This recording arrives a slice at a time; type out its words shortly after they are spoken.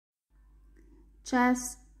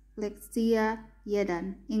Čas lekcija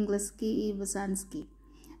 1. Engleski i Bosanski.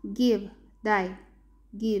 Give, daj.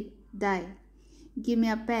 Give, daj. Give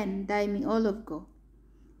me a pen, daj mi olovko.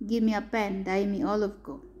 Give me a pen, daj mi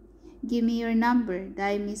olovko. Give me your number,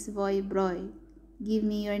 daj mi svoj broj. Give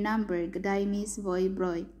me your number, daj mi svoj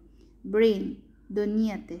broj. Bring,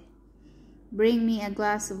 donijete. Bring me a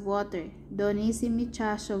glass of water, donesi mi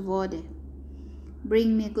čašu vode.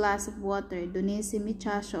 Bring me a glass of water, donesi mi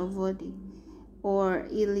čašu vode. Or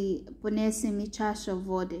ili ponesi mi čašu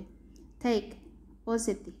vode. Take,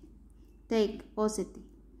 osjeti. Take, osjeti.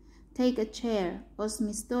 Take a chair,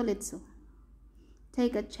 osmi stolicu.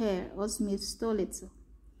 Take a chair, osmi stolicu.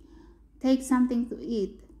 Take something to eat,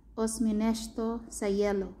 osmi nešto za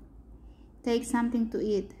jelo. Take something to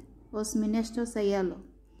eat, osmi nešto za jelo.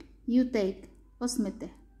 You take, osmite.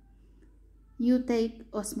 You take,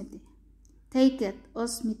 osmite. Take it,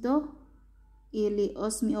 osmi to ili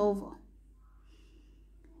osmi ovo.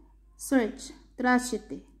 Search,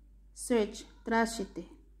 tražite. Search, tražite.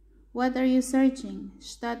 What are you searching?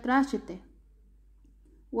 Šta tražite?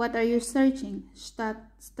 What are you searching? Šta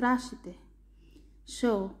tražite?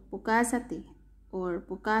 Show, pokazati, or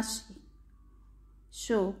pokaži.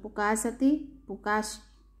 Show, pokazati, pokaži.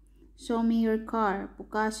 Show me your car,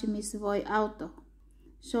 pokaži mi svoj auto.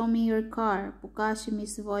 Show me your car, pokaži mi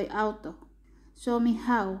svoj auto. Show me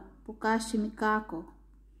how, pokaži mi kako.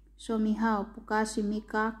 Show me how, pokaži mi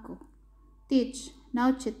kako. Teach,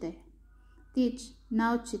 naučite. Teach,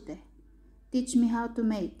 naučite. Teach me how to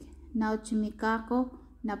make. Nauči mi kako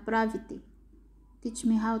napraviti. Teach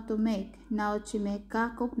me how to make. Nauči me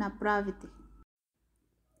kako napraviti.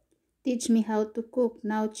 Teach me how to cook.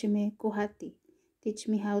 Nauči me kuhati. Teach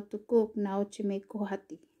me how to cook. Nauči me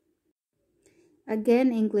kuhati.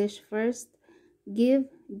 Again, English first. Give,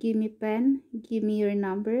 give me pen. Give me your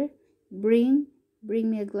number. Bring,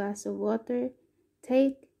 bring me a glass of water.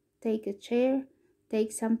 Take, take a chair.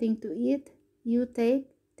 Take something to eat. You take,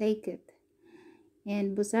 take it.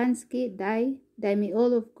 And Bosanski, daj, daj mi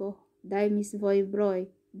olovko. Daj mi svoj broj,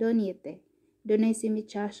 donijete, donesi mi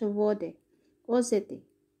čašu vode, osjeti,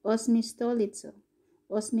 osmi stolicu,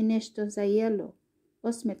 osmi nešto za jelo,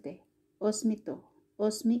 osmete, osmi to,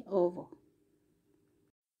 osmi ovo.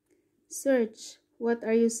 Search, what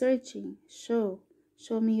are you searching? Show,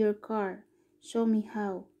 show me your car, show me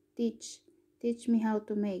how, teach, teach me how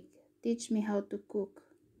to make, teach me how to cook.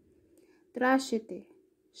 Tražite,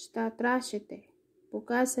 šta tražite,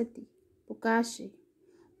 pokazati, pokaži.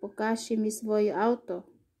 Pokaži mi svoj auto,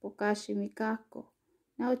 pokaži mi kako.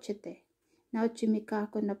 Naučite, nauči mi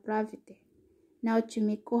kako napraviti. Nauči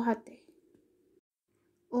mi kuhati.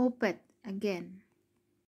 Opet, again.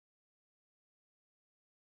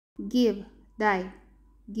 Give, daj.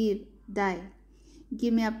 Give, daj.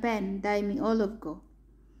 Give me a pen, daj mi olovko.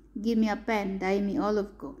 Give me a pen, daj mi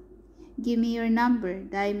olovko. Give me your number,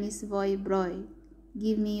 daj mi svoj broj.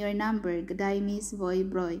 Give me your number, daj mi svoj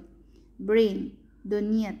broj. Bring,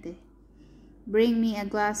 donijete. Bring me a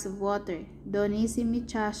glass of water, donesi mi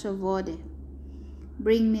čašu vode.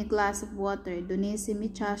 Bring me a glass of water, donesi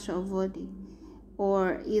mi čašu vode.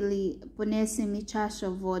 Or ili ponesi mi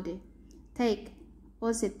čašu vode. Take,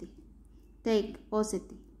 osjeti. Take,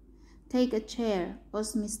 osjeti. Take a chair,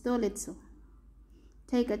 osmi stolicu.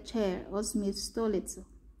 Take a chair, osmi stolicu.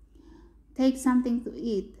 Take something to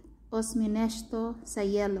eat, osmi nešto za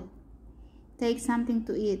jelo. Take something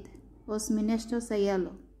to eat, osmi nešto za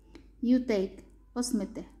jelo. You take,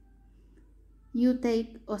 osmite. You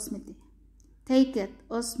take, osmite. Take it,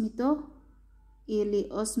 osmi to ili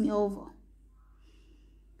osmi ovo.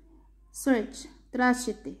 Search,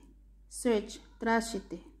 tražite. Search,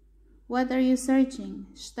 tražite. What are you searching?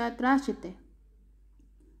 Šta tražite?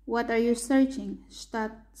 What are you searching? Šta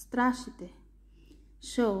tražite?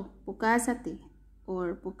 Show, pokazati,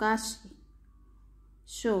 or pokaži.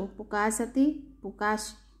 Show, pokazati,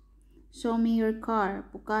 pokaži. Show me your car,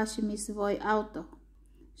 pokaži mi svoj auto.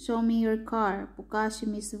 Show me your car, pokaži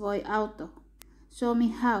mi svoj auto. Show me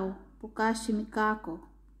how, pokaži mi kako.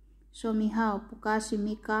 Show me how, pokaži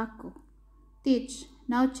mi kako. Teach,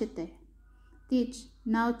 naučite. Teach,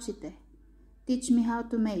 naučite. Teach me how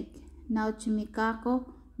to make. Nauči mi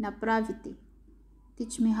kako napraviti.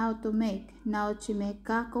 Teach me how to make. Nauči me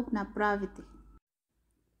kako napraviti.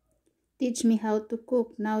 Teach me how to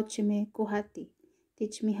cook. Nauči me kuhati.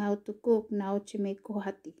 Teach me how to cook. Nauči me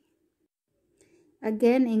kuhati.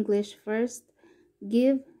 Again, English first.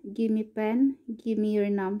 Give, give me pen. Give me your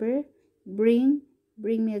number. Bring,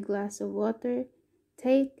 bring me a glass of water.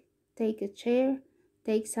 Take, take a chair.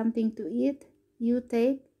 Take something to eat. You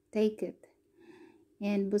take, take it.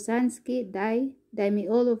 And Bosanski, daj, daj mi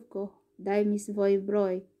olovko. Daj mi svoj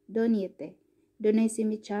broj. Donijete, Donesi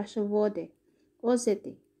mi čašu vode.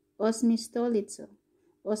 Oseti. Osmi stolicu.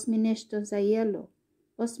 Osmi nešto za jelo.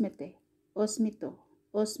 Osmete. Osmi to.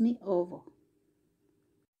 Osmi ovo.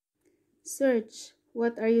 Search.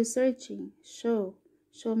 What are you searching? Show.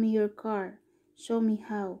 Show me your car. Show me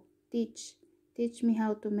how. Teach. Teach me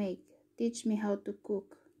how to make. Teach me how to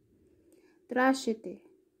cook. Tražite.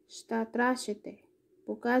 Šta tražite?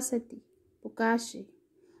 Pokazati. Pokaži.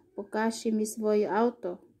 Pokaži mi svoj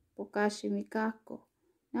auto. Pokaži mi kako.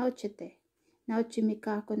 Naučite. Nauči mi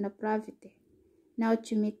kako napraviti.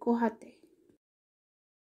 Nauči mi kuhati.